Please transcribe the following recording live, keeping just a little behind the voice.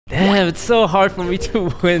Damn, it's so hard for me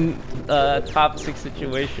to win top 6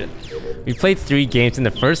 situation. We played 3 games. In the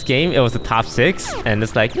first game, it was the top 6, and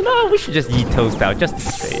it's like, you know, we should just eat toast out just to be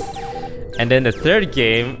safe. And then the third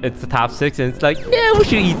game, it's the top 6, and it's like, yeah, we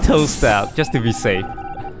should eat toast out just to be safe.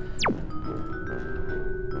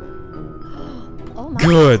 Oh my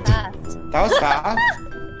Good. God. That was fast.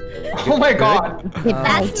 Oh my god.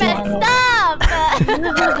 That's messed up.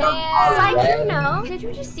 Sykkuno, did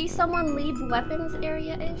you just see someone leave weapons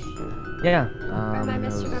area-ish? Yeah. Or am I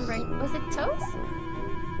misremembering? Was it Toast?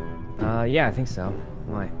 Yeah, I think so.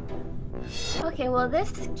 Why? Okay, well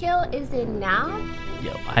this kill is in now.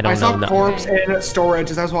 Yo, I don't know. I saw corpse in storage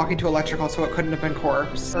as I was walking to electrical, so it couldn't have been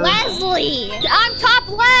corpse. Leslie! I'm top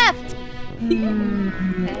left!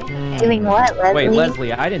 Doing what, Leslie? Wait,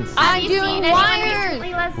 Leslie, I didn't see. I'm doing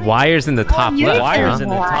wires! Wires in the top left. Wires huh? in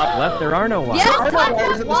the top left? There are no wires. Yes, Wires top in the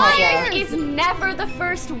left top wires left. is never the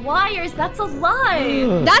first wires. That's a lie.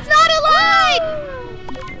 Ugh. That's not a lie!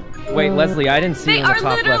 Wait, Leslie, I didn't see They you in the are top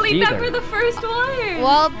left literally either. never the first wires.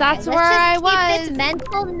 Well, that's where I was. Let's just keep this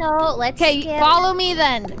mental note. Let's Okay, skip. follow me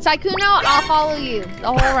then. Sykkuno, I'll follow you the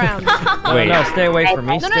whole round. Wait. No, stay away from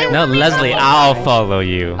me. No, Stay away. No, Leslie, I'll follow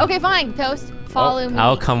you. Okay, fine. Toast, follow me.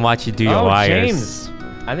 I'll come watch you do your Oh, wires. James.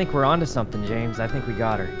 I think we're onto something, James. I think we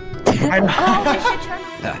got her.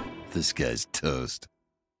 This guy's toast.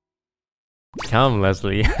 Come,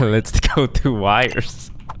 Leslie. Let's go do wires.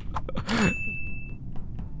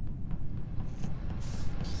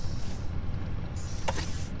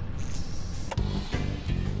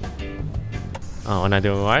 Oh, we're not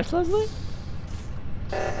doing wires, Leslie?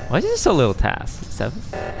 Why is this so little task? 7?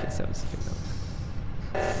 Okay, 7 seconds.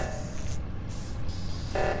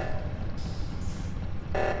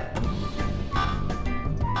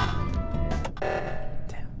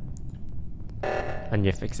 Damn. I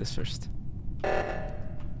need to fix this first.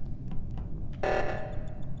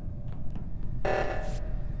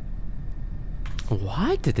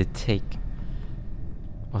 Why did it take...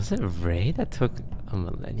 Was it Ray that took a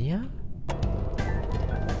millennia?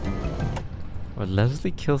 Or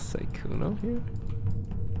Leslie kill Sykkuno here?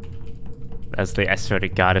 Leslie, I swear to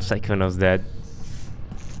God, if Sykkuno's dead.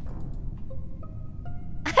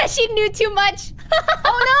 She knew too much.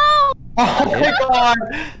 Oh no! Oh my god.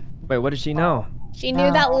 Wait, what did she know? She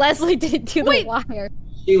knew that Leslie didn't do the wire.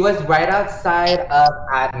 She was right outside of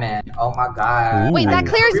admin. Oh my god. Ooh. Wait, that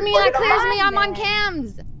clears me. That clears me. I'm on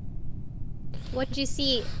cams. What did you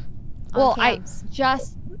see? Well, I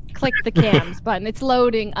just clicked the cams button. It's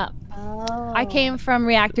loading up. Oh. I came from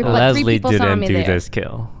reactor, but 3 Leslie people saw didn't me do there. this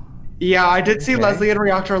kill. Yeah, I did see Okay. Leslie in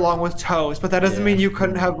reactor along with Toast, but that doesn't mean you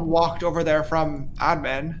couldn't have walked over there from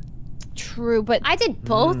admin. True, but I did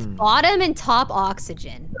both bottom and top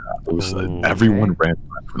oxygen. It was, Ooh, everyone ran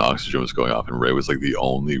when oxygen was going off, and Ray was like the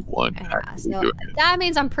only one Yeah, actually so doing it. that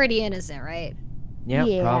means I'm pretty innocent, right? Yeah,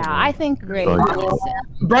 probably. I think great. So,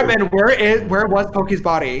 Bretman, where was Pokey's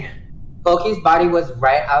body? Pokey's body was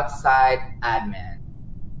right outside admin.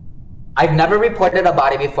 I've never reported a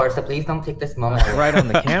body before, so please don't take this moment. Right on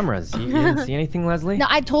the cameras. You didn't see anything, Leslie? No,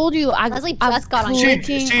 I told you. Leslie I was just got on.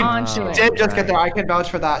 clicking She onto it. did just get there. I can vouch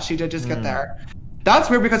for that. She did just get there. That's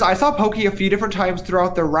weird because I saw Pokey a few different times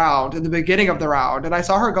throughout the round, in the beginning of the round, and I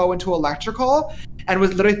saw her go into electrical and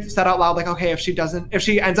was literally said out loud like, okay, if she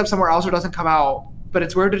ends up somewhere else or doesn't come out. But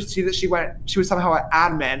it's weird to see that she was somehow at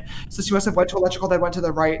admin. So she must have went to electrical, then went to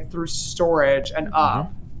the right through storage and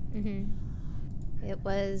up. It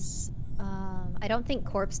was. I don't think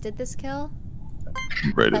Corpse did this kill.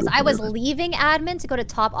 Right Because at I the was beginning. leaving admin to go to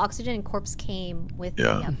top oxygen and Corpse came with me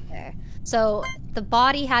Yeah. up there. So the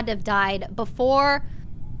body had to have died before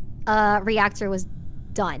reactor was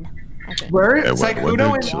done, I think. Where Yeah, when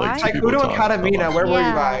Sykkuno did, like, two people and talk about Katamina, where were you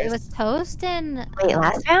Yeah, guys? it was Toast and Wait,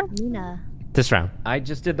 last round? Nina. This round. I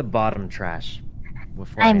just did the bottom trash.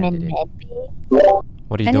 Before I'm I in ended it. medbay.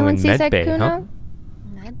 What are you Anyone doing see in medbay, huh? Sykkuno?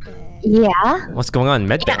 Medbay. Yeah. What's going on in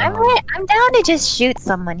medbay? Yeah, I'm down to just shoot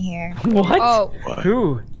someone here. What? Oh, What?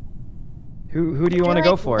 Who? Who do you want to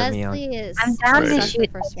go for, Leslie Neon? is I'm down to Right.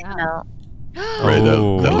 shoot first round. Sykkuno. Ray,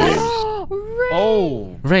 Oh. that leaves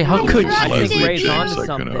Oh, Ray, how could I you? think Leslie, Ray's James, onto Sykkuno,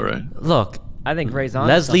 something. right? Look, I think Ray's on.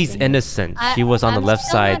 Leslie's something. innocent. She was on the I'm left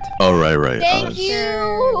still side. not- Oh, right. Thank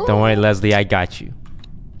you. Don't worry, Leslie, I got you.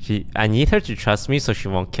 I need her to trust me so she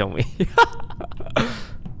won't kill me.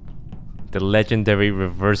 The legendary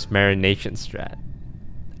reverse marination strat.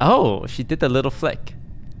 Oh, she did the little flick.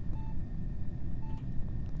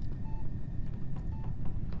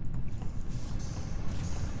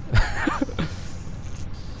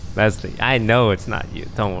 Leslie, I know it's not you.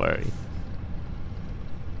 Don't worry.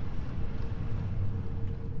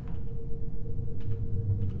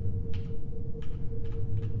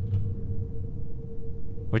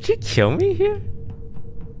 Would you kill me here?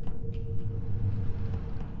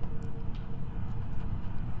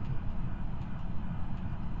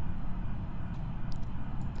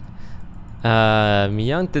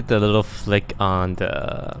 Myung did the little flick on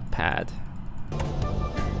the pad.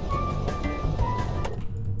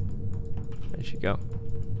 Where'd she go?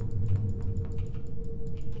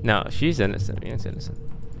 No, she's innocent. Myung's innocent.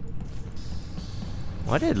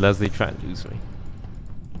 Why did Leslie try and lose me?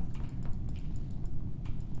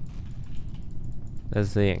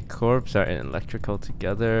 Leslie and Corpse are in electrical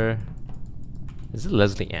together. Is it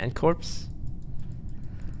Leslie and Corpse?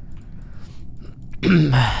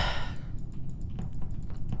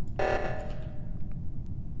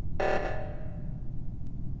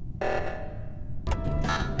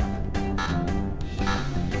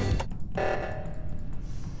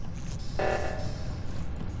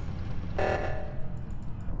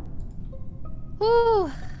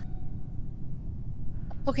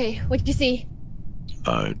 Okay, what did you see?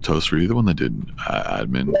 Toast, were you the one that did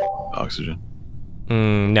admin oxygen?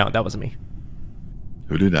 No, that wasn't me.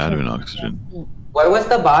 Who did admin oxygen? Where was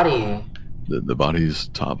the body? The body's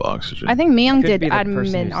top oxygen. I think Myung Could did be the person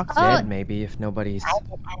admin who's oxygen. dead, maybe, if nobody's...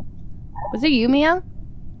 Was it you, Myung?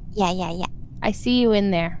 Yeah. I see you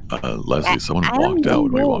in there. Leslie, someone I walked don't out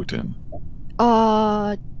when we know. walked in.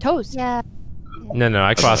 Toast. Yeah. No,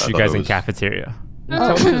 I crossed you thought guys it in was- cafeteria.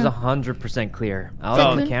 Toast was 100% clear. I was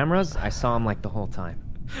on the Oh. cameras. I saw him like the whole time.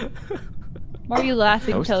 Why are you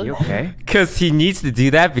laughing, Toast, Toast? you okay? Because he needs to do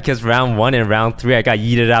that because round 1 and round 3 I got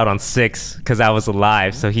yeeted out on 6 because I was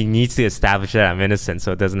alive. So he needs to establish that I'm innocent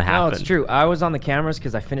so it doesn't happen. No, it's true. I was on the cameras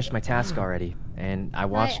because I finished my task already. And I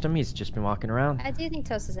watched him. He's just been walking around. I do think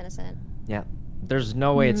Toast is innocent. Yeah. There's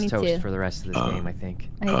no way it's Me Toast too. for the rest of this game, I think.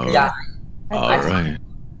 Yeah. Alright.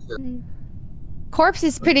 Corpse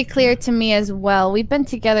is pretty clear to me as well. We've been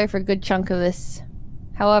together for a good chunk of this.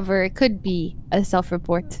 However, it could be a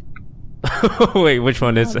self-report. Wait, which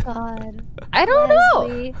one is Oh it? God. I don't know.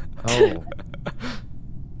 Leslie. Oh.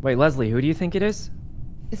 Wait, Leslie, who do you think it is?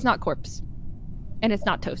 It's not Corpse. And it's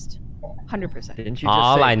not Toast. 100%. Didn't you just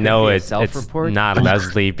All say I it could know be a is it's self-report? not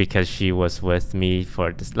Leslie because she was with me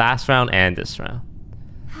for this last round and this round.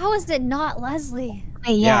 How is it not Leslie?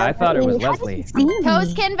 Wait, Yeah, I thought it was how did Leslie. you see me?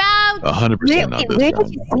 Toast can vouch! 100% not this Where one.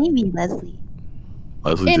 did you see me, Leslie?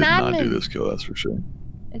 Leslie In did not do admin. this kill, that's for sure.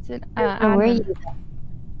 It's an Or were you?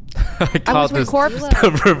 I called with this Corpse.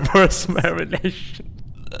 the reverse marination.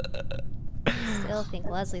 Still think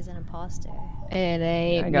Leslie's an imposter. It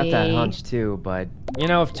ain't I got that me. hunch too, but you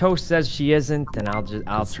know, if Toast says she isn't, then I'll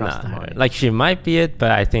It's trust not him her. on it. Like she might be it,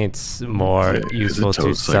 but I think it's more Is it useful to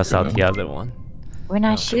Toast suss out Psycho? the other one. We're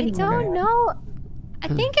not I shooting her. don't know. I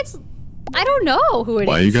think it's. I don't know who it is.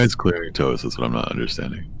 Why are you guys clearing Toast? That's what I'm not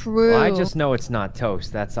understanding. True. Well, I just know it's not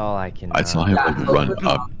Toast. That's all I can. I saw him like Yeah. run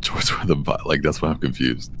up towards where the like that's why I'm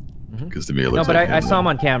confused. Mhm. Because to me it No, looks but like I saw him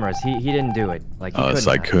on cameras. He didn't do it. Like he couldn't have.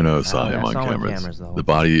 Saikuno saw him I on saw cameras. though. The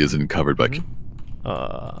body isn't covered by.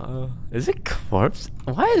 Is it Corpse?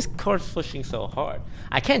 Why is Corpse pushing so hard?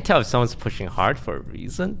 I can't tell if someone's pushing hard for a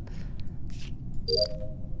reason.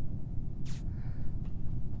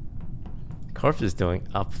 Corpse is doing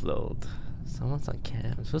upload. Someone's on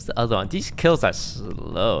cams. What's the other one? These kills are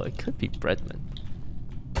slow. It could be Breadman.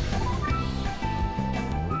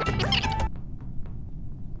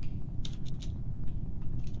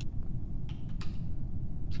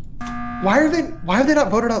 Why have they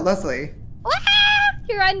not voted out Leslie?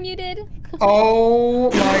 You're unmuted. Oh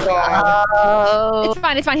my god. Oh. It's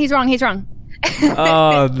fine. He's wrong.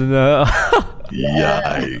 Oh no.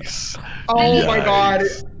 Yikes. Oh my god.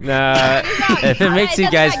 Nah, if it makes you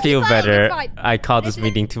That's guys fine, feel keep going, better, it's fine. I call this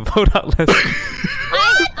meeting to vote out Leslie.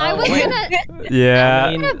 I was wait. gonna Yeah.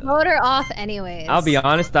 I mean, vote her off anyways. I'll be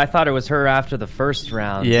honest. I thought it was her after the first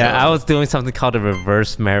round. Yeah, so- I was doing something called a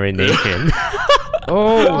reverse marination.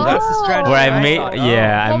 Oh, that's the strategy. Where I thought. make,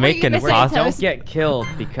 yeah, I What were make you an gonna say, imposter. Don't Toast? get killed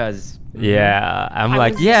because. Yeah, I'm I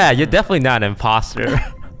like, was- yeah, you're definitely not an imposter.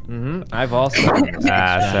 I've also. done this.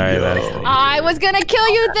 Sorry, Yo. Leslie. I was gonna kill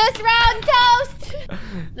you this round, Toast!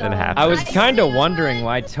 That I happened. was kind of wondering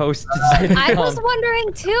why Toast didn't I come. was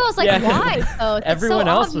wondering too. I was like, Yeah. why? Toast? It's Everyone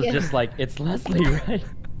so else was obvious. just like, it's Leslie, right?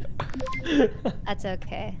 That's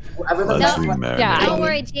okay. Everyone Leslie No. marinated. Yeah, Don't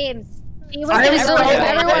worry, James. He was I gonna was go so- anyway.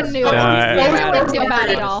 Everyone knew. Everyone knew about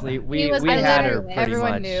it all. Honestly, He we was had her literally- pretty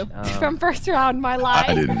Everyone much. knew. um, From first round, my I life.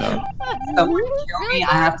 didn't know. Someone kill me.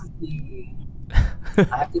 I have to pee. I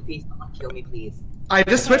have to pee. Someone kill me, please. I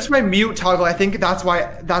just switched my mute toggle. I think that's what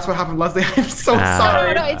happened, Leslie. I'm so Ah.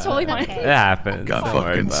 sorry. No, it's totally fine. Okay. It happens. Got Don't worry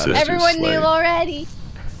fucking about sister it. Everyone slayed. knew already.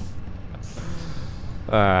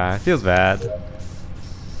 It feels bad.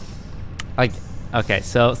 Like, Okay,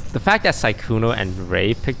 so the fact that Saikuno and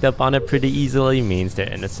Ray picked up on it pretty easily means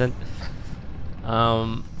they're innocent.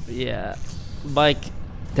 Yeah, like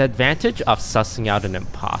the advantage of sussing out an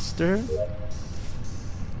imposter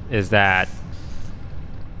is that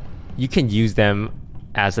you can use them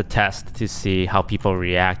as a test to see how people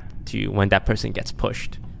react to when that person gets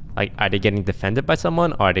pushed. Like, are they getting defended by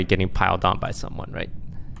someone or are they getting piled on by someone, right?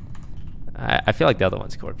 I feel like the other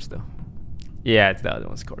one's corpse though. Yeah, it's the other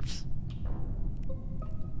one's corpse.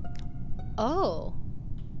 Oh.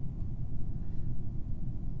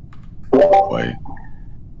 Wait.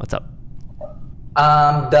 What's up?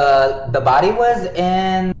 The body was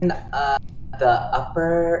in the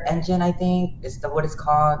upper engine, I think. Is that what it's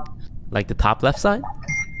called? Like the top left side?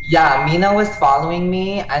 Yeah, Mina was following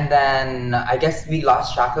me, and then I guess we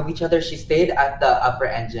lost track of each other. She stayed at the upper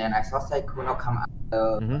engine. I saw Saikuno come out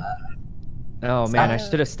of... Oh man, I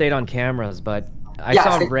should have stayed on cameras, but I Yeah,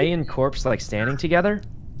 saw so- Ray and Corpse like standing together,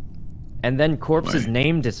 and then Corpse's Right.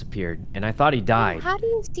 name disappeared, and I thought he died. How do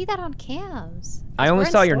you see that on cams? I We're only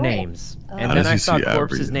in saw your storage. names, Oh. and How then does I he saw see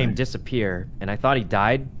Corpse's name everything? disappear, and I thought he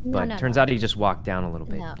died, but No, turns no. out he just walked down a little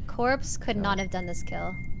bit. No, Corpse could not have done this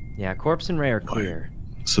kill. Yeah, Corpse and Ray are clear.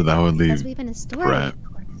 So that would Because leave we've been in storage. Brett.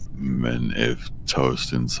 Men if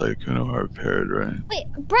Toast and Saikuno are paired, right? Wait,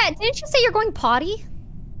 Brett, didn't you say you're going potty?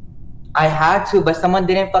 I had to, but someone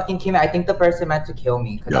didn't fucking kill me. I think the person meant to kill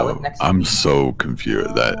me because I was Yo, next to I'm me. so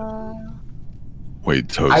confused that. Wait,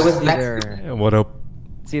 Toast. I was It's next either, What up?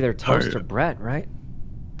 it's either Toast yeah. or Brett, right?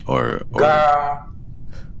 or Girl.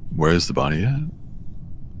 where's the body at?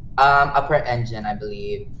 Upper engine, I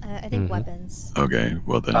believe. I think weapons. Okay,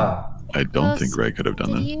 well then Oh. I don't think Toast, Ray could have done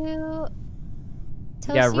Did that. you...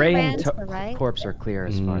 Toast, Yeah, you Ray ran and to the right? Corpse are clear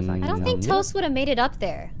as far as I I can don't tell. think Toast would have made it up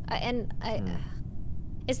there.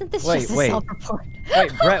 Isn't this Wait, just a wait. self-report?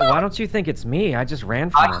 Wait, Brett, why don't you think it's me? I just ran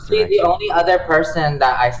from that Honestly, the direction. only other person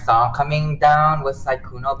that I saw coming down was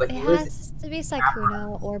Saikuno, but It he was has to be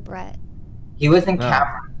Saikuno or Brett. in Oh.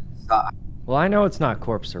 camera. So Well, I know it's not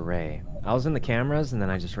Corpse or Ray. I was in the cameras and then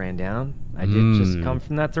I just ran down. I did just come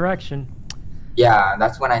from that direction. yeah,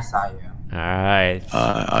 that's when I saw you. Alright.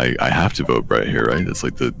 I have to vote Brett here, right? It's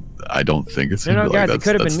like the I don't think it's No, him, no, but, like, guys, it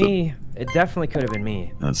could have that's been the- me. It definitely could have been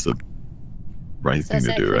me. That's the right So thing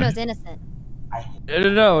to do, Saikuno's right? innocent.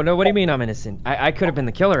 No, what do you mean I'm innocent? I could have been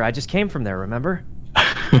the killer. I just came from there, remember?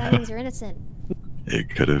 That means you're innocent. It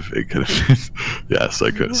could have been. Yeah,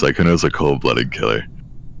 Saikuno's a cold-blooded killer.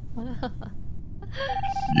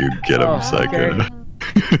 You get him, Oh, Saikuno.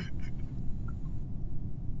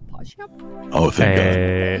 Oh, thank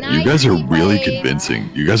Hey. God. You guys are Nice really play. convincing.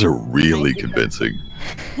 You guys are really convincing.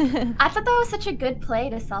 I thought that was such a good play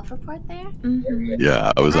to self-report there.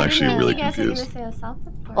 Yeah, I was I actually didn't really think you guys were gonna confused. say a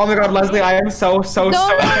self-report. Oh my god, Leslie, I am so sorry. No,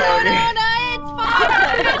 it's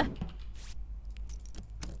fine!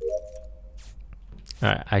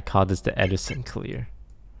 Alright, I call this the Edison clear.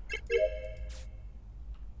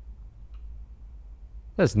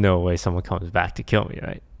 There's no way someone comes back to kill me,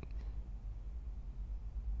 right?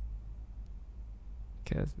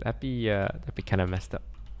 Cause that'd be kind of messed up.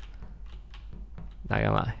 Not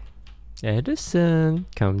gonna lie. Edison,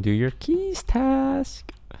 come do your keys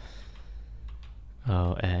task.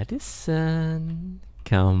 Oh, Edison,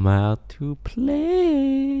 come out to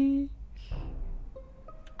play.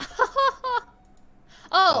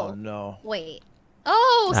 Oh, no. wait.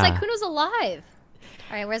 Oh, Ah. Saikuno's alive.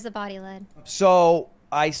 All right, where's the body, Led? So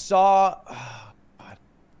I saw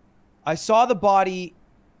the body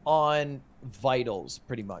on vitals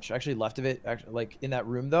pretty much. I actually left of it actually like in that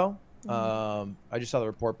room though. I just saw the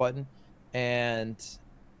report button and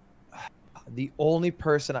the only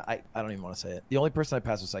person I don't even want to say it. The only person I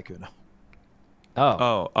passed was Saikuno.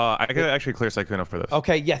 I could actually clear Saikuno for this.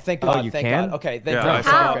 Okay, yeah, thank Oh, God. you thank can? God. Okay, then Yeah, great.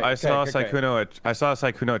 I saw Okay, great. Saikuno. I saw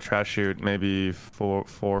Saikuno trash shoot maybe four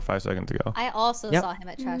or 5 seconds ago. I also Yep. saw him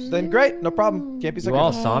at trash. Then great, no problem. Can't be You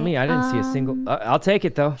all Saikuno. saw me? I didn't see a single... I'll take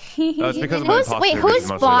it, though. It's because of my Who's, imposter, wait, which is whose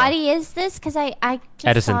mostly body is this? Because I just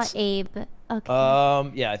Edison's. saw Abe.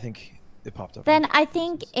 Okay. Yeah, I think it popped up. Then I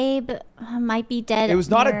think Abe might be dead. It was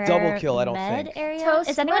not a near double kill, I don't med think. Area. Toast,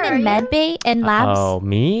 Is anyone where in are med you? bay and labs? Oh,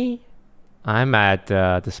 me? I'm at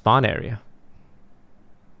the spawn area.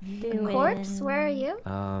 Corpse, where are you?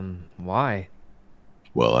 Why?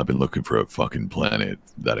 Well, I've been looking for a fucking planet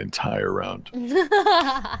that entire round.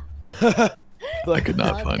 I could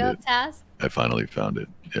not Let's find go, it. Taz. I finally found it.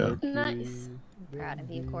 Yeah, Nice. Proud of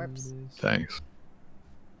you, Corpse. thanks.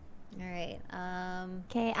 All right.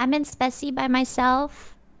 Okay, I'm in Specie by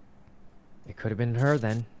myself. It could have been her,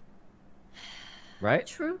 then. Right?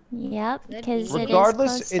 True. Yep, Could because be.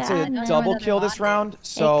 Regardless, it is it's close a to admin. double kill this round,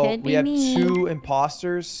 so could we be have me. 2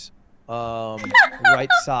 imposters. right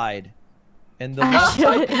side. And the left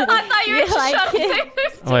side. I thought you were just like trying to it. say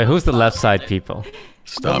there's Wait, who's the left side people?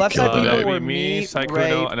 Stop left side killing people it. were Maybe me, me, Saikuno,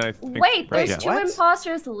 Ray. and I think Wait, there's yeah. two What?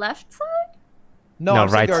 imposters left side? No, No, I'm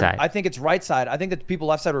saying right there are- side. I think it's right side. I think that the people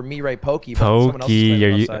left side were me, Ray, Pokey. But someone else Pokey, is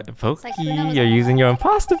you're left side. Pokey, Like, who knows? you're using your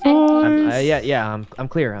imposter voice. Yeah, I'm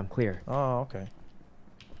clear. I'm clear. Oh, okay.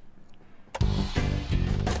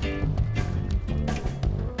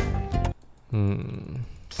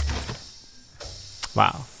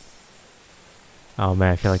 Wow. Oh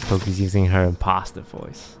man, I feel like Pokey's using her imposter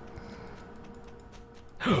voice.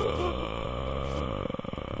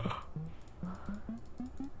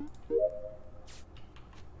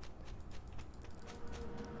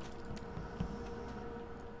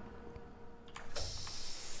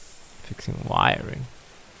 Fixing wiring.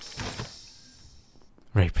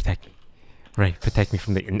 Ray, protect me. Ray, protect me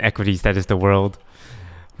from the inequities that is the world.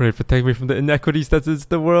 Ray, protect me from the inequities that is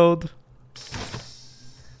the world.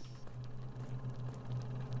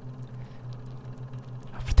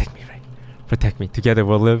 Oh, protect me, Ray. Protect me. Together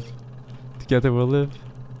we'll live. Together we'll live.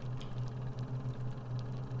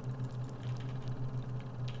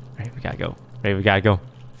 Ray, we gotta go. Ray, we gotta go.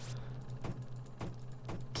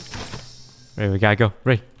 Ray, we gotta go.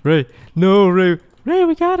 Ray, Ray. No, Ray. Ray,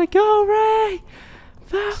 we gotta go, Ray.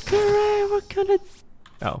 Valkyrie, we're gonna...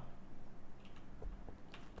 Oh.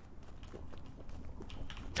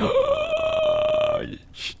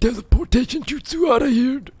 Teleportation jutsu out of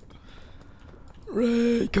here.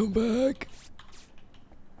 Ray, come back.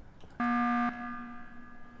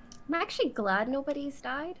 I'm actually glad nobody's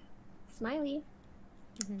died. Smiley.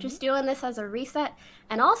 Just doing this as a reset.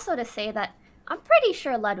 And also to say that I'm pretty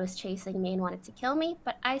sure Lud was chasing me and wanted to kill me,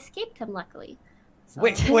 but I escaped him luckily. So.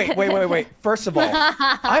 Wait. First of all,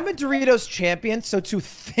 I'm a Doritos champion, so to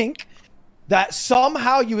think that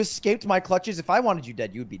somehow you escaped my clutches, if I wanted you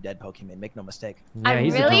dead, you would be dead, Pokemon. Make no mistake. Yeah, I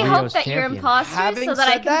he's a really hope Doritos that you're champion. imposter Having so that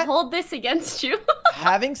I said can that- hold this against you.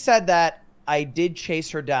 Having said that, I did chase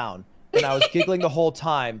her down, and I was giggling the whole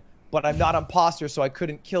time, but I'm not imposter, so I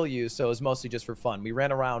couldn't kill you, so it was mostly just for fun. We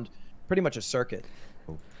ran around pretty much a circuit.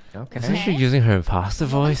 Okay. Isn't she using her imposter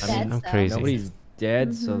voice? dead, I'm so- crazy. Nobody's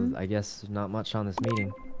dead, so I guess not much on this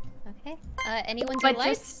meeting. Okay. Anyone do But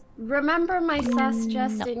lights? just remember my sus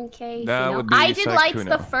just in case. That You know? would be I did lights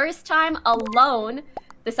the Saikuno. first time alone.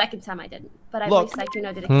 The second time I didn't. But I Look. believe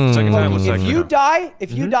Saikuno did it. Second time was If Saikuno.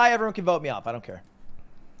 you die, everyone can vote me off. I don't care.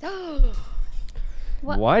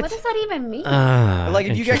 What? What? What does that even mean? Like,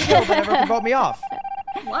 if you get killed, then everyone can vote me off.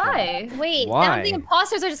 Why? Wait, now Why? the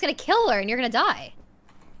imposters are just gonna kill her and you're gonna die.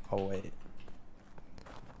 Oh, wait.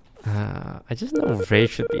 I just know Ray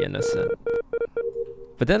should be innocent.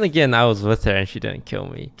 But then again, I was with her and she didn't kill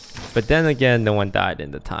me. But then again, no one died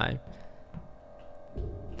in the time.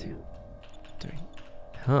 2, 3.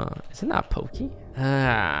 Huh? Is it not Pokey?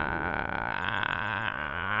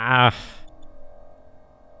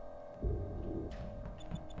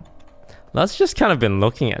 Let's just kind of been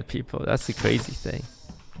looking at people. That's the crazy thing.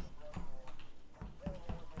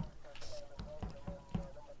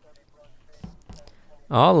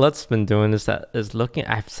 All Lut's been doing is looking.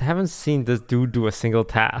 I haven't seen this dude do a single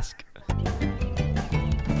task.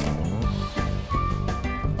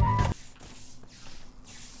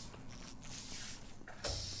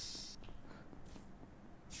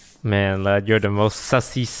 Man, Lud, you're the most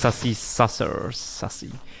sussy,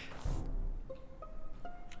 sussy.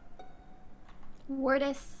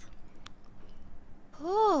 Wordis.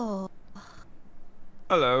 Oh.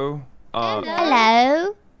 Hello.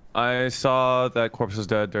 Hello. I saw that corpse was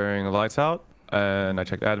dead during lights out, and I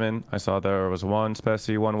checked admin. I saw there was 1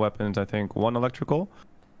 specie, 1 weapons, I think 1 electrical.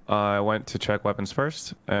 I went to check weapons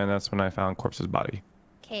first, and that's when I found corpse's body.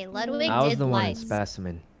 Okay, Ludwig I was did the one in lights.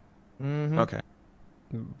 specimen. Okay.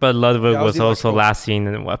 But Ludwig Yeah, I was was the also electrical. last seen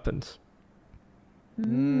in weapons. Oh,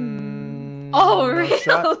 No really?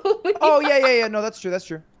 shot. Oh, yeah. No, that's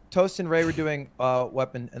true. Toast and Ray were doing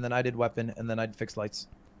weapon, and then I did weapon, and then I fixed lights.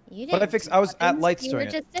 You But I didn't fixed. do I was at weapons, lights You were during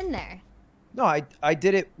it. just in there. No, I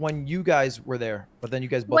did it when you guys were there, but then you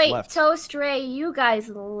guys both Wait, left. Toast Ray, you guys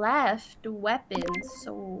left weapons,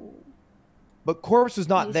 so But corpse was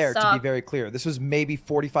not You there, to be suck. very clear. This was maybe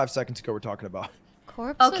 45 seconds ago we're talking about.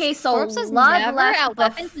 Corpse okay. was, So Corpse was Lud never left at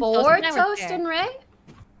weapons and before and I were Toast there. and Ray.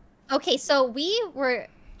 Okay, so we were.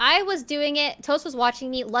 I was doing it. Toast was watching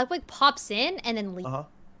me. Ludwig pops in and then leaves. Uh-huh.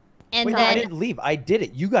 And Wait, no, I then. didn't leave. I did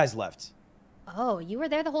it. You guys left. Oh, you were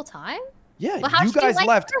there the whole time? Yeah, Well, how'd you you do guid lights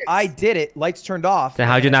left. first? I did it. Lights turned off. Then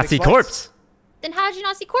and how'd you I not see fixed lights. corpse? Then how did you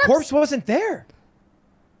not see Corpse? Corpse wasn't there.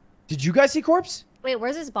 Did you guys see corpse? Wait,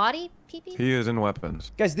 where's his body, PP? He is in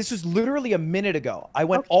weapons. Guys, this was literally a minute ago. I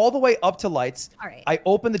went all the way up to lights. All right. I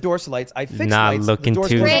opened the doors to lights. I fixed Not lights. looking the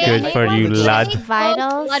doors too closed good again. for you, lad.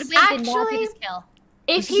 Vitals. Ludwig did not do Actually, this kill.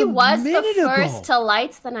 If This is he a was the minute ago. first to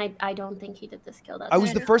lights, then I don't think he did this kill. That's I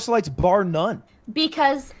was the first to lights, bar none.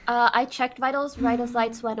 because I checked vitals right as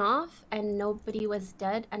lights went off, and nobody was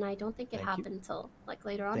dead, and I don't think it Thank you. happened until like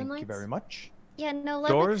later on in Thank lights. you very much. Yeah, no, Ludwig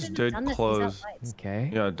Doors couldn't have did done this. He's at close. lights. Okay.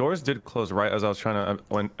 Yeah, doors did close right as I was trying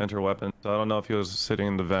to enter weapons. So I don't know if he was sitting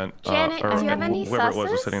in the vent. Janet, or do you have any whoever it was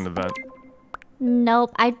susses? sitting in the vent.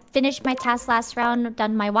 Nope. I finished my task last round,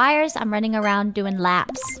 done my wires. I'm running around doing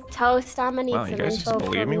laps. Toast, I'm gonna need Wow, you some guys just info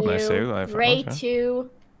believe from me when I you. say Ray okay. 2.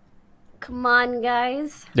 Come on,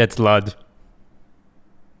 guys. That's Lud.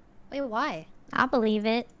 Wait, why? I'll believe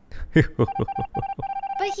it.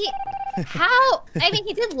 But he, how? I mean,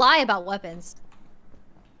 he did lie about weapons.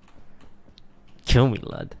 Kill me,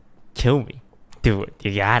 Lud. Kill me. Do it.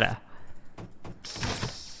 You gotta.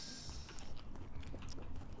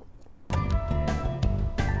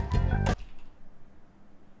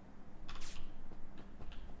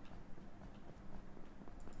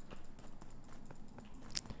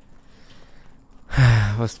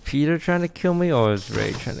 Was Peter trying to kill me or was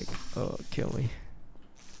Ray trying to kill me?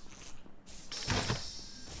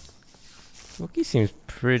 Wookie seems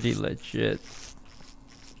pretty legit.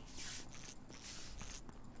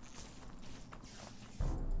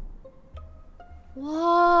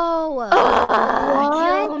 Whoa.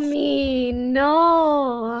 Kill me.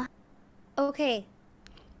 No. Okay.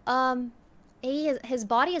 His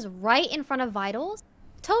body is right in front of vitals.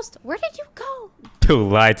 Toast, where did you go? 2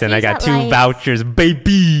 lights and I He's got at 2 lights. vouchers,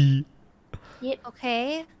 baby.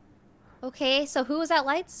 Okay. Okay, so who was at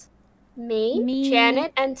lights? Me,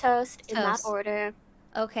 Janet, and Toast in that Toast. order.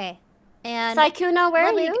 Okay. And Saikuno, where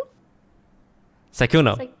are Ludwig- you?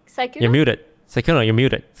 Saikuno, Saikuno? you're muted. Saikuno, you're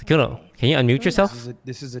muted. Saikuno, can you unmute yourself?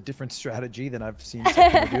 This is a different strategy than I've seen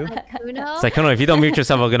Saikuno do. Saikuno? Saikuno, if you don't mute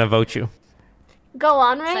yourself, I'm gonna vote you. Go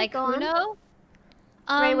on, Ray. Go on. Saikuno?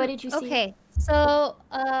 Ray, what did you see? Okay, so,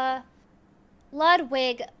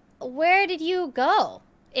 Ludwig, where did you go?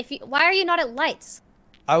 Why are you not at lights?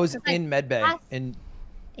 I was Because I in medbay passed- and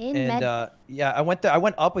In med- yeah, I went there. I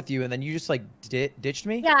went up with you, and then you just like ditched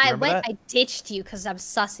me. Yeah, You I remember went. that? I ditched you because I'm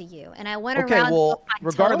sus of you, and I went Okay, around. well, to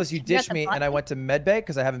regardless, you Toast, you're at ditched the me, and I bottom. went to medbay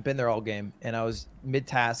because I haven't been there all game, and I was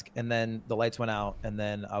mid-task, and then the lights went out, and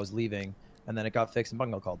then I was leaving, and then it got fixed, and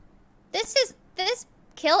Bungo called. This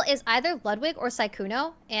kill is either Ludwig or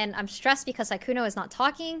Saikuno, and I'm stressed because Saikuno is not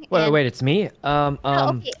talking. Wait, and... wait, it's me. Oh,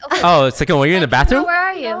 okay, okay. Oh, Saikuno, were you in the bathroom? Where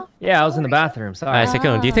are you? Yeah, I was in the bathroom. Sorry. Alright,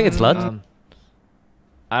 Saikuno, do you think it's Lud?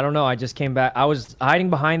 I don't know. I just came back. I was hiding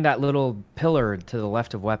behind that little pillar to the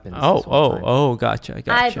left of weapons. this whole time. Oh, gotcha, I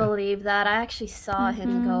gotcha. believe that. I actually saw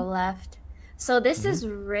him go left. So this is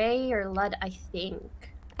Ray or Lud, I think.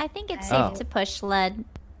 I think it's Okay. safe to push lead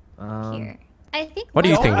Um, here. I think. What do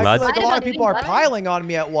you think, I Lud? feel like a lot of Ludwig? people are piling on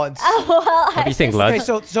me at once. Oh, well, What do you think, Lud? Okay,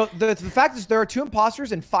 so the fact is there are 2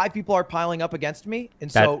 imposters and 5 people are piling up against me, and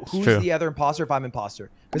so That's who's true. the other imposter if I'm imposter?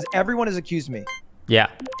 Because everyone has accused me. Yeah.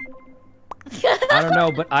 I don't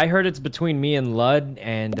know, but I heard it's between me and Lud,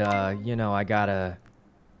 and you know, I gotta.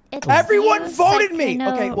 It's Everyone you, voted me.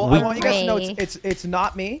 Saikuno, Okay, well, We- I want you guys to know Ray. it's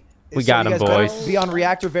not me. We So got you him, guys better boys. Be on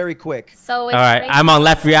reactor very quick. So it's Alright, Ray- I'm on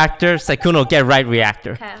left reactor. Saikuno, get right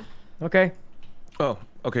reactor. Okay. Okay. Oh,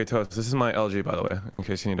 okay, Toast. This is my LG, by the way, in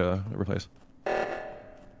case you need to replace.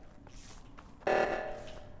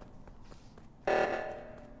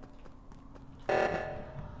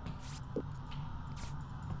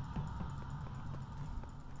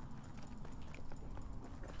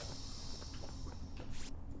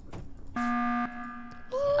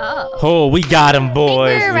 Oh. Oh, we got him,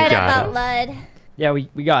 boys. We're We right got about him. Lud. Yeah,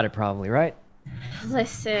 we got it probably, right?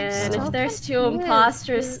 Listen, So if there's 2 confused.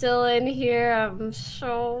 imposters still in here, I'm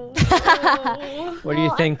so. What do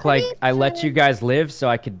you think? Like, I let you guys live so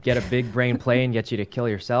I could get a big brain play and get you to kill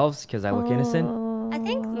yourselves because I look innocent? I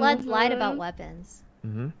think Lud lied about weapons.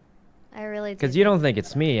 Mm-hmm. I really. Because you don't think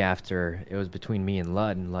it's me after it was between me and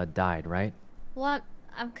Lud died, right? Well,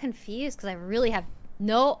 I'm confused because I really have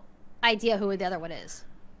no idea who the other one is.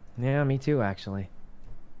 Yeah, me too, actually.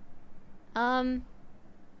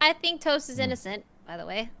 I think Toast is innocent, by the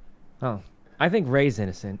way. Oh, I think Ray's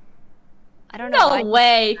innocent. I don't know. No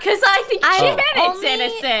way, because I think I'm Janet's only-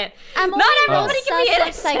 innocent. I'm Not everybody can be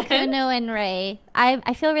sus of innocent. Saikuno and Ray.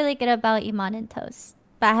 I feel really good about Iman and Toast,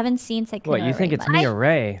 but I haven't seen Saikuno. What, you or think Ray it's much. me or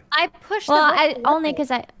Ray? I pushed. Well, the vote for only Ludwig.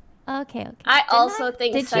 because I. Okay, okay. I also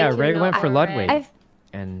think Did you- Yeah, Ray Saikuno went for or Ludwig. Ray. I've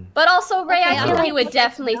And But also, Ray, Okay, I I think like you would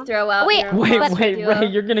definitely throw out. Wait, your wait, imposter wait, duo. Ray,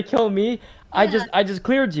 you're gonna kill me? I just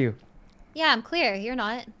cleared you. Yeah, I'm clear. You're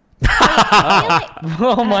not.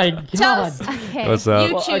 Oh my god. Toast. Okay. What's up?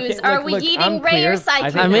 You Well, choose. okay, Are look, we look, eating I'm Ray or clear. I Psycho?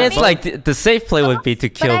 think I mean, it's both- like the safe play would be to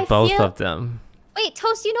kill I both feel- of them. Wait,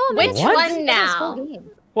 Toast, you know I'm Which innocent. one This now? whole game.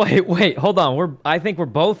 Wait, hold on. I think we're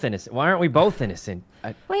both innocent. Why aren't we both innocent?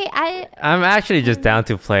 Wait, I'm actually just down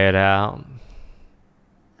to play it out.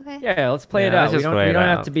 Okay. Yeah, let's play it Yeah, out. let's We just don't, play we it don't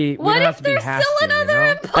have out. to be. What we don't if have to be there's hasty, still another you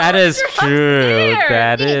know? imposter That is true. upstairs?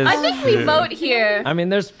 That is I think we true. vote here. I mean,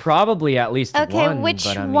 there's probably at least okay, one. which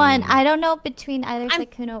but I one? mean- I don't know between either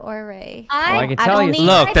Sykkuno or Ray. I can I've tell you. only-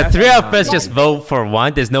 Look, the That's three of not us one. just vote for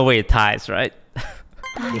one. There's no way it ties, right?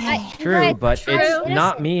 This I- is true, but true. it's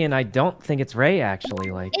not me, and I don't think it's Ray actually.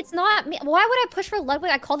 Like, It's not me. Why would I push for Ludwig?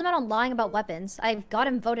 I called him out on lying about weapons. I got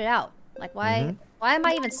him voted out. Like, why? Why am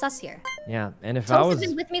I even sus here? yeah. And if Toast I has was,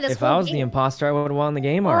 been with me this if I whole was the game. imposter, I would have won the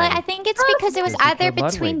game Well, already. I think it's because it was Because you either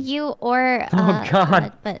killed between Ludwig. you or. Oh, God.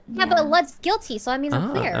 Lud, but Yeah, but Lud's guilty, so that means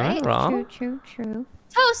I'm clear, am I right? wrong? True.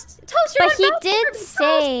 Toast, you're But not he vouching did for me,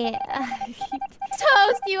 say.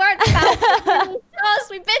 Toast, you aren't vouching for me.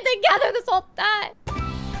 Toast, we've been together this whole time.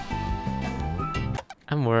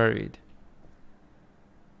 I'm worried.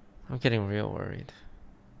 I'm getting real worried.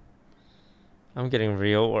 I'm getting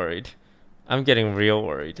real worried. I'm getting real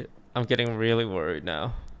worried. I'm getting really worried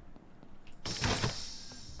now.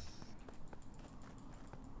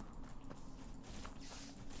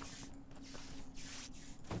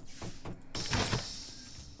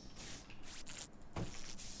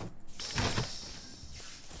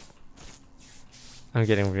 I'm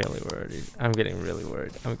getting really worried. I'm getting really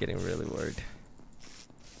worried. I'm getting really worried.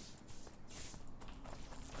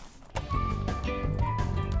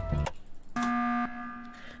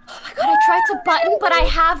 God, I tried to button, but I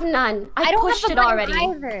have none. I don't pushed have it a button already.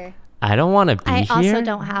 either. I don't want to be I here. also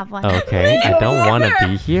don't have one. Okay, I don't want to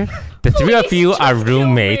be here. The three of you are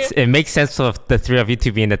roommates. It makes sense for the three of you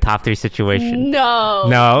to be in the top 3 situation. No.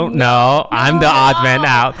 No, I'm the odd man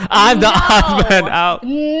out. I'm the odd man out.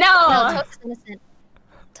 No, No. Toast is innocent.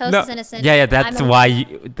 Toast No. is innocent. Yeah, that's I'm why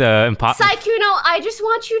the imposter. Sykkuno, I just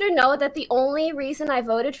want you to know that the only reason I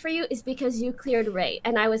voted for you is because you cleared Ray,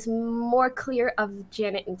 and I was more clear of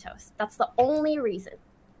Janet and Toast. That's the only reason.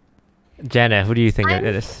 Janet, who do you think I'm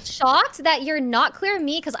it is? shocked that you're not clear of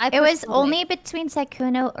me because I. It was pushed away. only between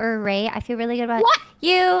Sykkuno or Ray. I feel really good about What?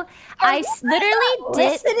 you. I you literally not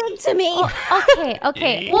did. listening to me. Oh,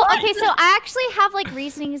 okay. Well, okay. So I actually have like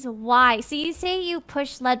reasonings why. So you say you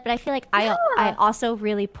pushed lead, but I feel like I also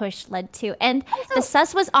really pushed lead too. And the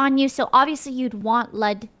sus was on you, so obviously you'd want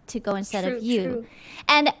lead to go instead True, of you. true.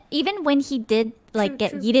 And even when he did like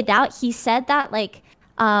get true. yeeted out, he said that like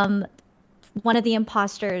one of the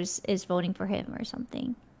imposters is voting for him or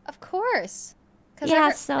something. Of course. 'Cause Yeah,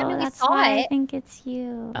 every- so I mean, we that's saw why I it. think it's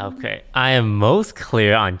you. Okay, I am most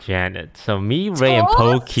clear on Janet. So me, Ray, and Toast?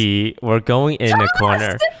 Pokey, we're going in the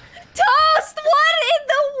corner. Toast, what in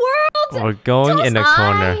the world? We're going in the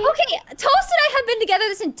corner. Okay, Toast and I have been together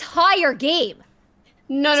this entire game.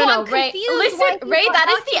 No, So no, I'm no, Ray. confused why Listen, people Ray, are that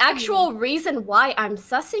is the vouching for me. actual reason why I'm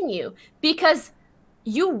sussing you. Because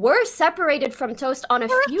you were separated from Toast on a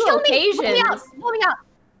few Kill me, occasions. vote me out, vote me out.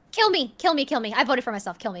 Kill me, kill me, kill me. I voted for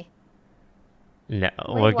myself, kill me. No,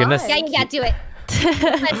 Wait, we're gonna. why? Yeah, do it.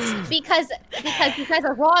 because you guys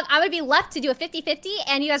are wrong. I would be left to do a 50-50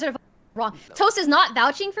 and you guys are wrong. Toast is not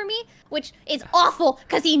vouching for me, which is awful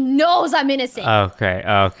because he knows I'm innocent.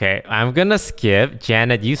 Okay. I'm gonna skip.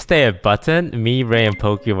 Janet, you stay at button. Me, Ray, and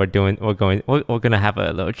Pokey, we're gonna have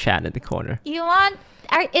a little chat in the corner. You want?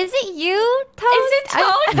 Is it you, Toast? Is it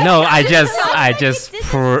Toast?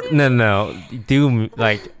 No, no.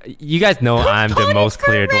 You guys know I'm the most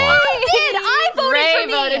cleared one. I voted Ray for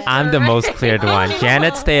me. voted I'm the most cleared one.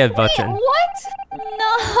 Janet, stay at button. What?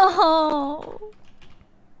 No.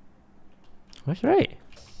 What's right?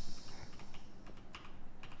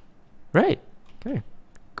 Right. Okay.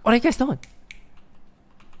 What are you guys doing?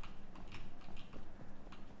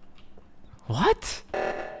 What?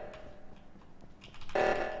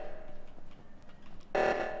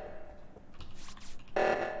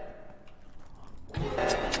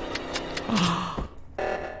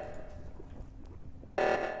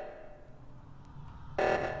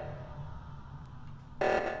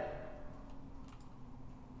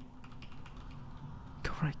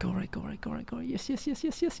 Go right. Yes.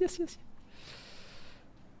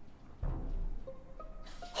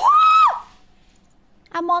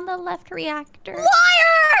 I'm on the left reactor.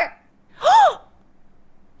 Liar!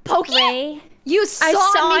 Pokey, Ray. you saw,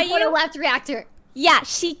 saw me for you. the left reactor. Yeah,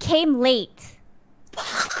 she came late.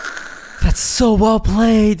 That's so well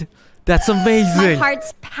played. That's My amazing.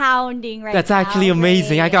 heart's pounding right now. That's actually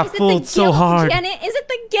amazing. I got Is it the fooled so guilt, hard. Janet? Is it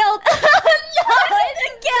the guilt? No, it's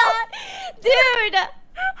the guilt. Dude.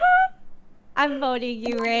 I'm voting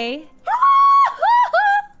you, Ray.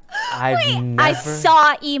 I've never... I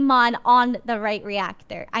saw Iman on the right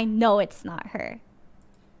reactor. I know it's not her.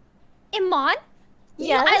 Iman?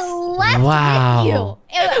 Yes. I left Wow. with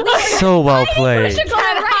you. So well played. Can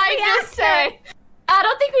I just say, I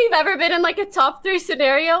don't think we've ever been in like a top 3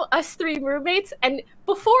 scenario, us 3 roommates, and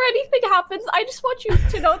before anything happens, I just want you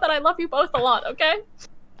to know that I love you both a lot, okay?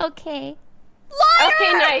 Okay. Liar!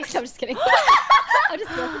 Okay, nice. I'm just kidding. I'm just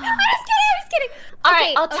kidding. All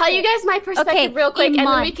right, I'll tell you guys my perspective real quick, and then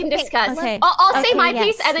Iman. we can discuss. Okay. I'll say Okay, my yes,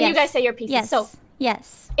 piece, and then you yes, guys say your pieces. Yes. So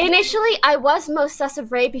yes. initially, I was most sus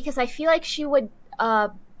of Ray because I feel like she would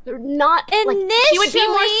not Initially, like she would be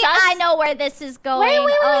more sus. I know where this is going.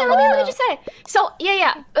 Wait, Oh, let me just say. So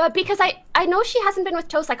because I know she hasn't been with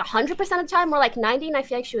Toast like 100% of the time, more like 90, and I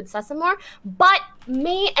feel like she would sus him more. But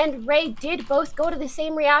me and Ray did both go to the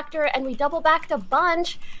same reactor, and we double backed a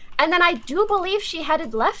bunch, and then I do believe she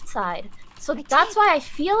headed left side. So that's why I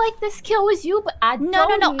feel like this kill was you, but I No.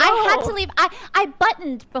 don't know. I had to leave. I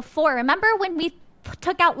buttoned before. Remember when we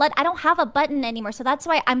took out lead? I don't have a button anymore, so that's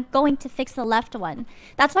why I'm going to fix the left one.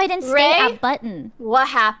 That's why I didn't stay Ray? at button. What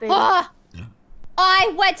happened?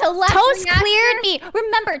 I went to left. Toast reactor. cleared me.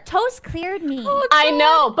 Remember, Toast cleared me. I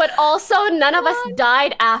know, but also none of us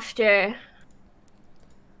died after.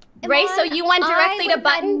 Ray, so you went directly to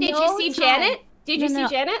button. Did you see Janet? Did you see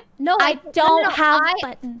Janet? No, I don't have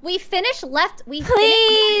button. We finished left.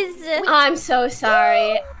 Please. I'm so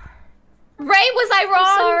sorry. Ray, was I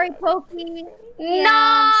wrong? Sorry, Pokey.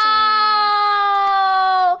 No!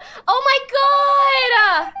 Oh my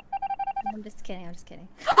god! I'm just kidding. I'm just kidding.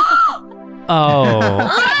 Oh.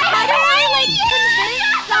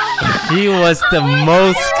 She was the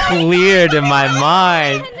most cleared in my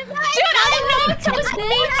mind. Dude, I know Toast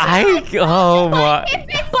Oh my.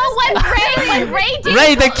 But when Ray did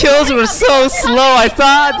Ray, the kills were so slow. I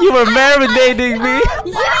thought you were marinating me.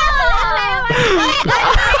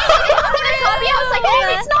 I was like,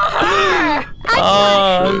 oh, it's not her!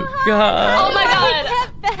 Oh god. Oh my god.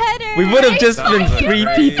 We would have just been 3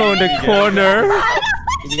 people in the corner.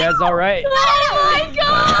 You guys all right? Oh my god!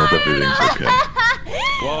 I hope everything's okay.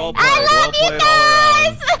 Well played, well played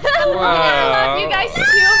all around. I love you guys too,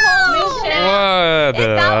 holy shit. What?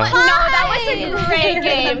 That was a great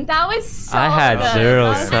game. That was so I had good.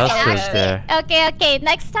 0 substance there. Okay.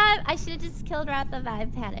 Next time, I should have just killed her at the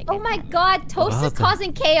vibe panic. Oh my god, Toast Well is done.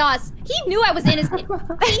 causing chaos. He knew I was innocent.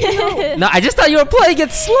 He knew. No, I just thought you were playing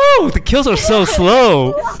it slow. The kills were so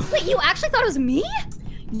slow. Wait, you actually thought it was me?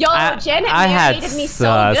 Yo, Janet I had marinated me so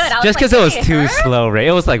sus. good. I was Just because like, it was "Hey, too her?" slow, Ray.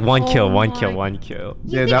 It was like 1 kill, 1 kill, 1 kill.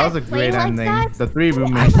 Yeah, that was a great ending. The 3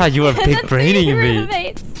 roommates. I thought you were big braining me.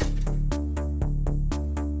 Roommates.